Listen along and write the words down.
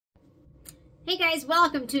Hey guys,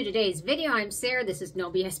 welcome to today's video. I'm Sarah, this is No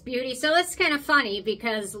BS Beauty. So this is kind of funny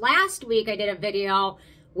because last week I did a video,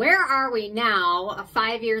 where are we now,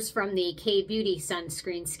 5 years from the K-Beauty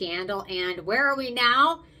sunscreen scandal, and where are we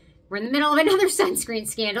now? We're in the middle of another sunscreen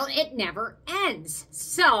scandal. It never ends.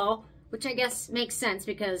 So, which I guess makes sense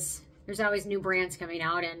because there's always new brands coming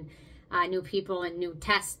out and new people and new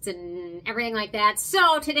tests and everything like that.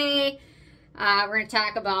 So today, we're going to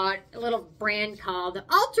talk about a little brand called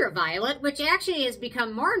Ultra Violette, which actually has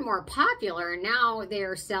become more and more popular. Now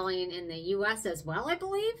they're selling in the U.S. as well, I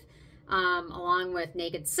believe, along with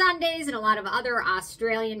Naked Sundays and a lot of other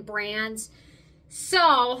Australian brands.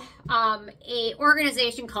 So, a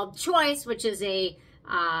organization called Choice, which is a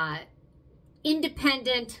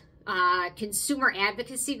independent consumer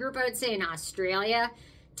advocacy group, I would say, in Australia,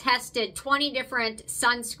 tested 20 different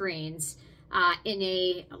sunscreens in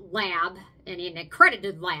a lab, in an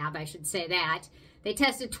accredited lab, I should say that. They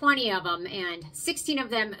tested 20 of them, and 16 of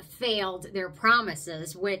them failed their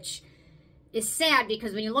promises, which is sad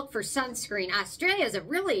because when you look for sunscreen, Australia is a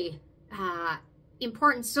really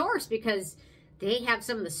important source because they have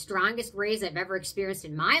some of the strongest rays I've ever experienced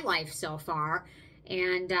in my life so far.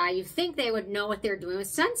 And you think they would know what they're doing with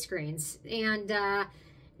sunscreens. And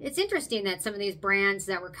it's interesting that some of these brands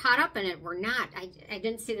that were caught up in it were not. I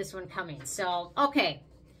didn't see this one coming. So, okay.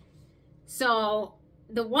 So,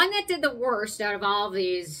 the one that did the worst out of all of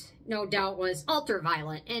these, no doubt, was Ultra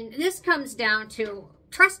Violette. And this comes down to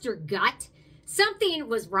trust your gut. Something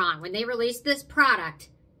was wrong. When they released this product,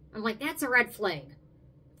 I'm like, that's a red flag.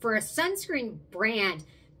 For a sunscreen brand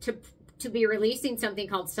to be releasing something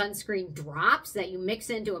called sunscreen drops that you mix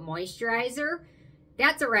into a moisturizer,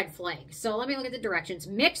 that's a red flag. So let me look at the directions.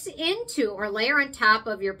 Mix into or layer on top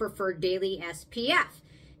of your preferred daily SPF.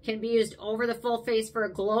 Can be used over the full face for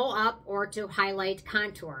a glow up or to highlight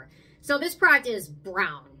contour. So this product is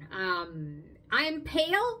brown. I am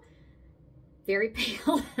pale, very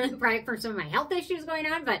pale, probably from some of my health issues going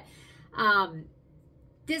on, but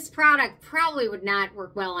this product probably would not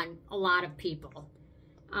work well on a lot of people.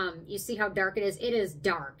 You see how dark it is? It is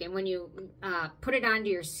dark. And when you put it onto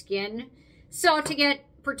your skin, so to get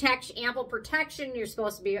protection, ample protection, you're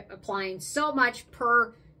supposed to be applying so much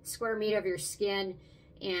per square meter of your skin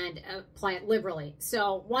and apply it liberally.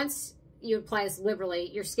 So once you apply this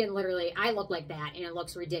liberally, your skin literally, I look like that, and it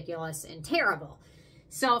looks ridiculous and terrible.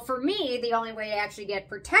 So for me, the only way to actually get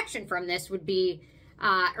protection from this would be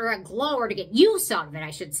or a glow, or to get use out of it,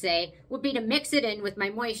 I should say, would be to mix it in with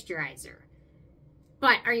my moisturizer.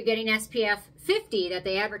 But are you getting SPF 50 that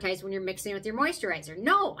they advertise when you're mixing it with your moisturizer?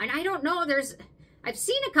 No, and I don't know. I've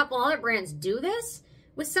seen a couple other brands do this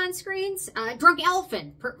with sunscreens. Drunk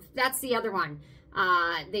Elephant, that's the other one.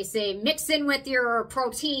 They say mix in with your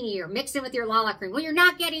Protini or mix in with your Lala cream. Well, you're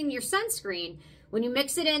not getting your sunscreen. When you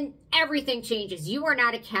mix it in, everything changes. You are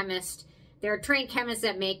not a chemist. There are trained chemists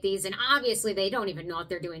that make these, and obviously they don't even know what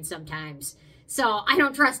they're doing sometimes. So I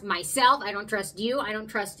don't trust myself. I don't trust you. I don't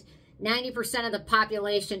trust 90% of the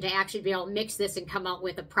population to actually be able to mix this and come out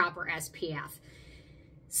with a proper SPF.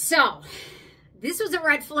 So this was a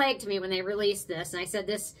red flag to me when they released this, and I said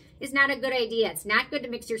this is not a good idea. It's not good to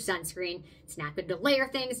mix your sunscreen. It's not good to layer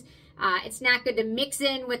things. It's not good to mix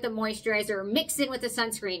in with the moisturizer or mix in with the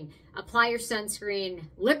sunscreen. Apply your sunscreen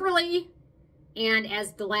liberally and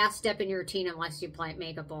as the last step in your routine, unless you apply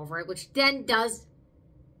makeup over it, which then does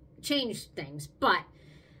change things. But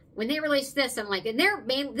when they released this, I'm like, and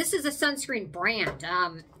this is a sunscreen brand.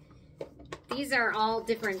 These are all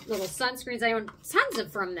different little sunscreens. I own tons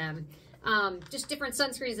of from them. Just different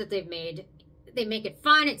sunscreens that they've made. They make it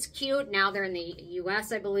fun. It's cute. Now they're in the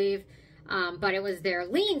U.S., I believe. But it was their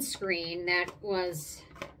lean screen that was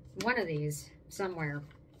one of these somewhere.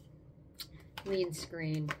 Lean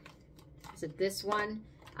screen. Is it this one?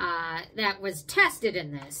 That was tested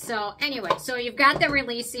in this. So anyway, so you've got them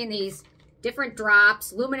releasing these different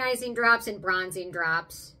drops, luminizing drops and bronzing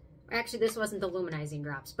drops. Actually, this wasn't the luminizing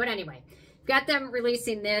drops. But anyway, you've got them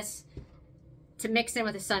releasing this to mix in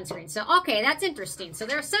with a sunscreen. So, okay, that's interesting. So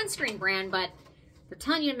they're a sunscreen brand, but they're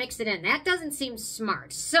telling you to mix it in. That doesn't seem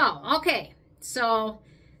smart. So, okay. So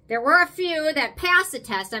there were a few that passed the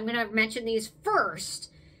test. I'm going to mention these first.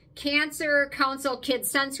 Cancer Council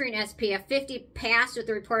Kids Sunscreen SPF 50 passed with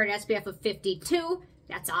a reported SPF of 52.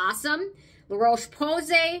 That's awesome. La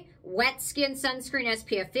Roche-Posay Wet Skin Sunscreen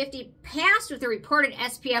SPF 50 passed with a reported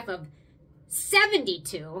SPF of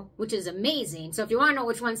 72, which is amazing. So if you want to know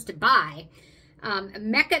which ones to buy,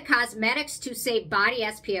 Mecca Cosmetics To Save Body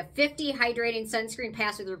SPF 50 Hydrating Sunscreen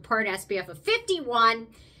passed with a reported SPF of 51.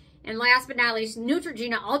 And last but not least,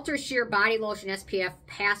 Neutrogena Ultra Sheer Body Lotion SPF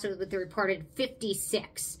passed with the reported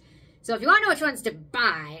 56. So if you want to know which ones to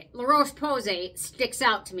buy, La Roche-Posay sticks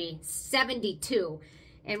out to me, 72.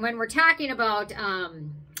 And when we're talking about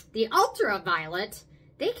the Ultra Violette,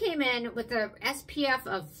 they came in with a SPF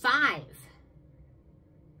of 5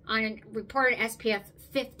 on a reported SPF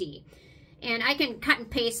 50. And I can cut and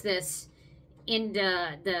paste this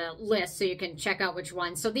into the list so you can check out which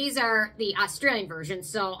ones. So these are the Australian versions.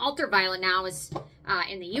 So Ultra Violette now is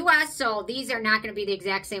in the U.S. So these are not going to be the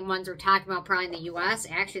exact same ones we're talking about probably in the U.S.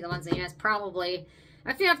 Actually, the ones in the U.S. probably,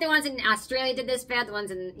 I feel if the ones in Australia did this bad, the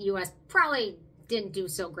ones in the U.S. probably didn't do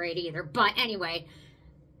so great either. But anyway,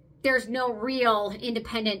 there's no real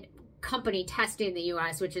independent company testing in the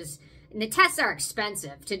U.S., which is, and the tests are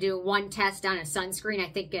expensive to do one test on a sunscreen. I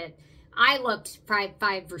think I looked 5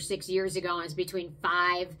 or 6 years ago, and it was between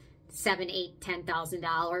 $5,000, $7,000, $8,000,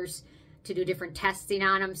 $10,000 to do different testing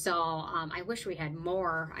on them. So I wish we had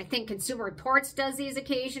more. I think Consumer Reports does these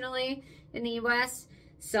occasionally in the U.S.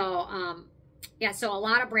 So yeah, so a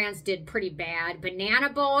lot of brands did pretty bad. Banana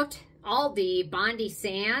Boat, Aldi, Bondi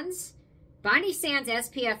Sands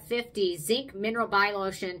SPF 50 Zinc Mineral Body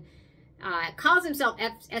Lotion calls himself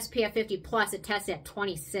SPF 50 plus. It tests at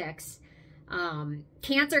 26.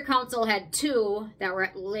 Cancer Council had 2 that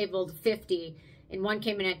were labeled 50, and one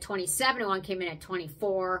came in at 27 and one came in at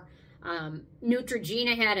 24.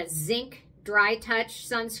 Neutrogena had a Zinc Dry Touch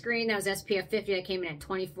sunscreen that was SPF 50 that came in at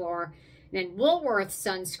 24. And then Woolworth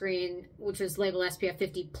sunscreen, which was labeled SPF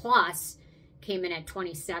 50 plus, came in at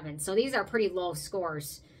 27. So these are pretty low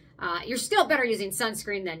scores. You're still better using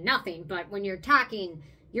sunscreen than nothing, but when you're talking,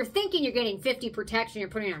 you're thinking you're getting 50 protection, you're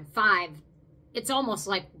putting on 5. It's almost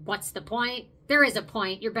like, what's the point? There is a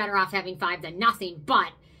point. You're better off having 5 than nothing,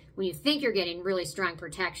 but when you think you're getting really strong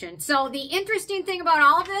protection. So the interesting thing about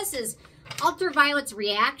all of this is Ultra Violette's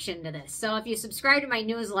reaction to this. So if you subscribe to my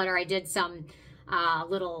newsletter, I did some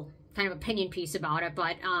little kind of opinion piece about it.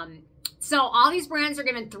 But so all these brands are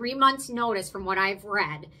given 3 months notice from what I've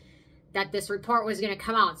read that this report was going to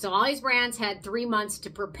come out. So all these brands had 3 months to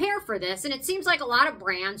prepare for this. And it seems like a lot of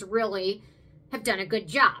brands really have done a good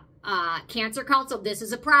job. Cancer Council, this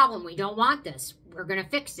is a problem. We don't want this. We're going to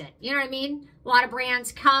fix it. You know what I mean? A lot of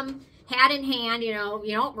brands come hat in hand, you know,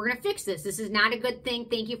 we're going to fix this. This is not a good thing.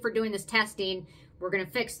 Thank you for doing this testing. We're going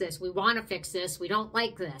to fix this. We want to fix this. We don't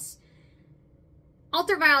like this.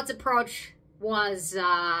 Ultra Violette's approach was,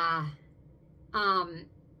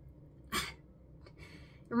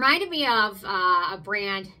 reminded me of a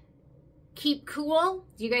brand, Keep Cool.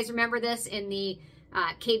 Do you guys remember this in the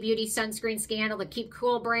K-Beauty sunscreen scandal, the Keep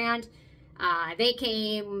Cool brand? They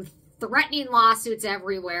came threatening lawsuits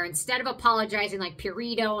everywhere. Instead of apologizing like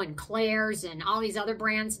Purito and Claire's and all these other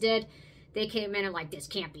brands did, they came in and like, this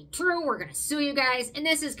can't be true. We're going to sue you guys. And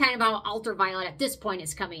this is kind of how Ultra Violette at this point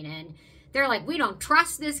is coming in. They're like, we don't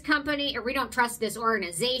trust this company, or we don't trust this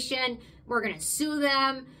organization. We're going to sue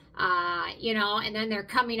them. You know, and then they're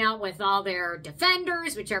coming out with all their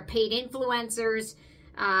defenders, which are paid influencers,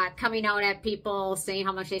 coming out at people saying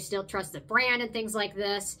how much they still trust the brand and things like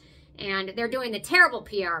this. And they're doing the terrible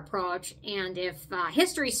PR approach. And if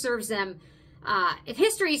history serves them, if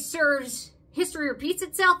history repeats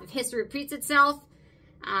itself,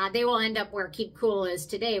 they will end up where Keep Cool is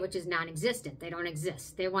today, which is non-existent. They don't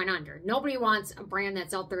exist. They went under. Nobody wants a brand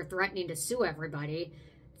that's out there threatening to sue everybody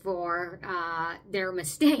for their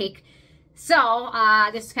mistake. So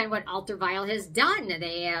this is kind of what Ultra Violette has done.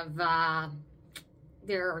 They have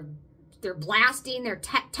they're blasting their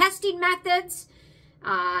testing methods.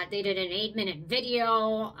 They did an 8-minute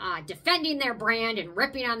video defending their brand and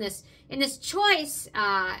ripping on this. In this choice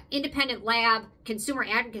independent lab consumer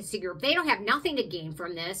advocacy group, they don't have nothing to gain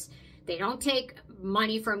from this. They don't take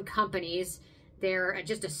money from companies. They're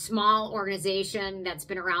just a small organization that's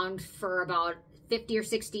been around for about 50 or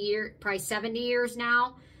 60 years, probably 70 years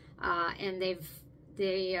now. And they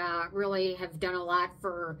really have done a lot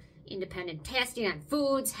for independent testing on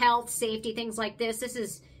foods, health, safety, things like this. This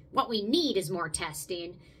is what we need, is more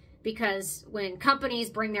testing, because when companies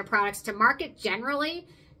bring their products to market, generally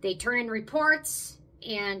they turn in reports,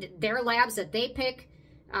 and their labs that they pick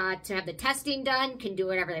to have the testing done can do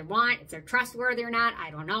whatever they want. If they're trustworthy or not,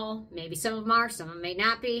 I don't know. Maybe some of them are, some of them may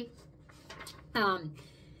not be.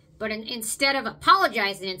 But instead of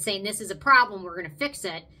apologizing and saying this is a problem, we're going to fix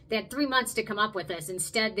it, they had 3 months to come up with this.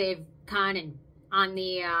 Instead, they've gone and on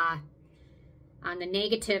the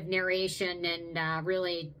negative narration and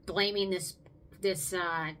really blaming this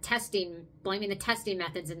testing, blaming the testing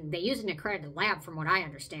methods, and they use an accredited lab from what I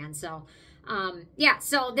understand. So yeah,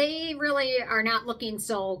 so they really are not looking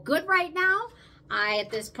so good right now. at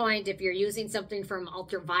this point, if you're using something from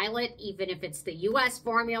Ultra Violette, even if it's the US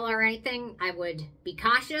formula or anything, I would be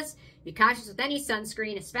cautious. Be cautious with any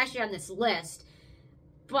sunscreen, especially on this list.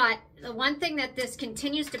 But the one thing that this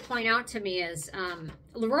continues to point out to me is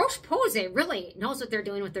La Roche-Posay really knows what they're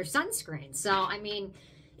doing with their sunscreen. So, I mean,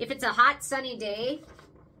 if it's a hot, sunny day,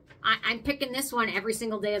 I'm picking this one every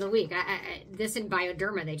single day of the week. This and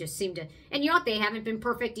Bioderma, they just seem to... And you know what? They haven't been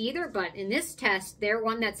perfect either, but in this test, their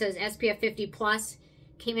one that says SPF 50 plus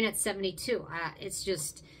came in at 72. It's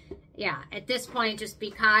just... Yeah, at this point, just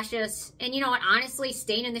be cautious. And you know what? Honestly,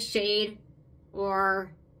 staying in the shade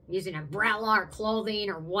or using an umbrella or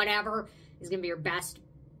clothing or whatever is going to be your best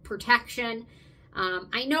protection.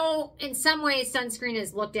 I know in some ways sunscreen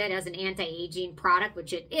is looked at as an anti-aging product,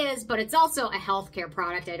 which it is, but it's also a healthcare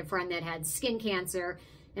product. I had a friend that had skin cancer,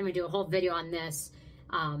 and we do a whole video on this.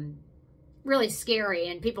 Really scary,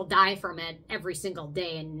 and people die from it every single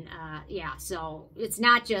day. And yeah, so it's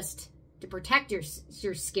not just to protect your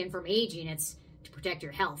skin from aging, it's to protect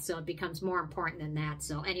your health. So it becomes more important than that.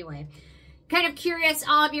 So anyway, kind of curious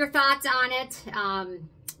all of your thoughts on it.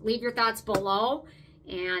 Leave your thoughts below.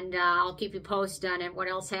 And I'll keep you posted on it, what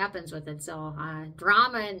else happens with it. So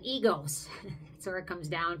drama and egos, that's where it comes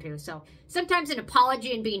down to. So sometimes an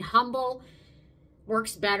apology and being humble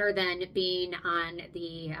works better than being on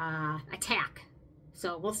the attack.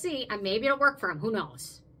 So we'll see. Maybe it'll work for him. Who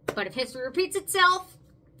knows? But if history repeats itself,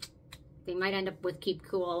 they might end up with keep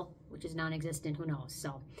cool, which is non-existent. Who knows?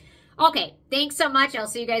 So, okay. Thanks so much. I'll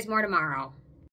see you guys more tomorrow.